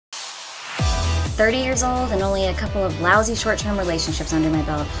30 years old and only a couple of lousy short-term relationships under my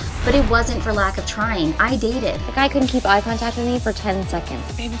belt. But it wasn't for lack of trying. I dated. The guy couldn't keep eye contact with me for 10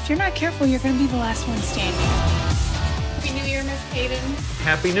 seconds. Babe, if you're not careful, you're gonna be the last one standing. Happy New Year, Miss Hayden.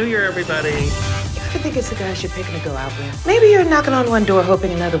 Happy New Year, everybody. I think it's the guys you're picking to go out with. Maybe you're knocking on one door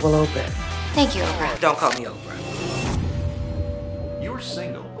hoping another will open. Thank you, Oprah. Don't call me Oprah. You're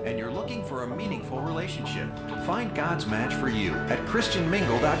single and you're looking for a meaningful relationship. Find God's match for you at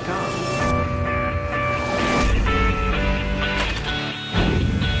ChristianMingle.com.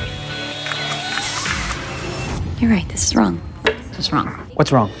 You're right, this is wrong. This is wrong.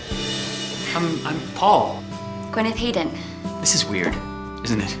 What's wrong? I'm Paul. Gwyneth Hayden. This is weird,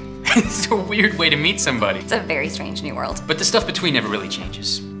 isn't it? It's a weird way to meet somebody. It's a very strange new world. But the stuff between never really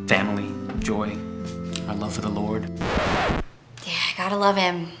changes. Family, joy, our love for the Lord. Yeah, I gotta love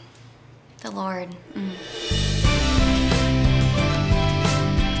him. The Lord.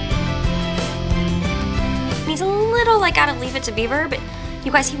 He's a little like out of Leave It to Beaver, but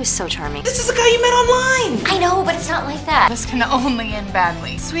you guys, he was so charming. This is the guy you met online. I know, but it's not like that. This can only end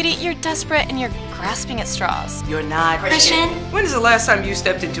badly. Sweetie, you're desperate and you're grasping at straws. You're not Christian? When is the last time you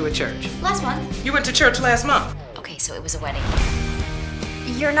stepped into a church? Last month. You went to church last month. Okay, so it was a wedding.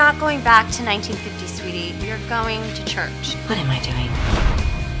 You're not going back to 1950, sweetie. You're going to church. What am I doing?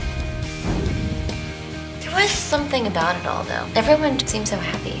 There was something about it all, though. Everyone seemed so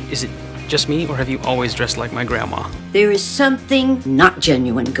happy. Is it just me, or have you always dressed like my grandma? There is something not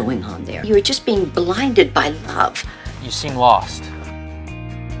genuine going on there. You're just being blinded by love. You seem lost.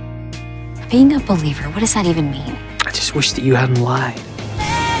 Being a believer, what does that even mean? I just wish that you hadn't lied.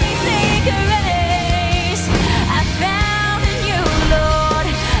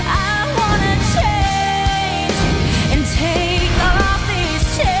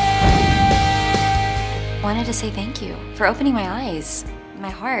 I wanted to say thank you for opening my eyes, my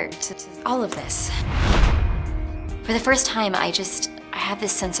heart, to all of this. For the first time, I have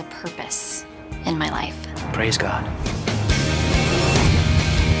this sense of purpose in my life. Praise God.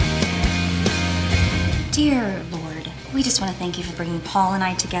 Dear Lord, we just want to thank you for bringing Paul and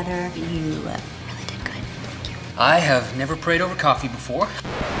I together. You really did good. Thank you. I have never prayed over coffee before. Do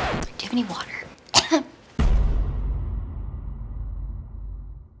you have any water?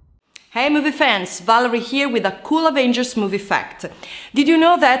 Hey movie fans, Valerie here with a cool Avengers movie fact. Did you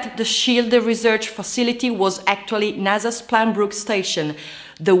know that the SHIELD research facility was actually NASA's Planbrook Station,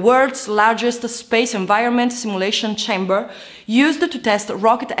 the world's largest space environment simulation chamber used to test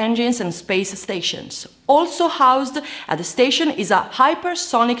rocket engines and space stations. Also housed at the station is a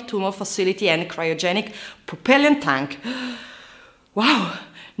hypersonic tunnel facility and cryogenic propellant tank. Wow,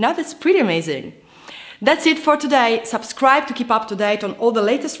 now that's pretty amazing. That's it for today. Subscribe to keep up to date on all the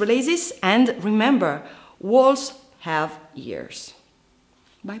latest releases, and remember, walls have ears.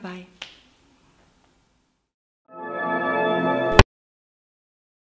 Bye bye.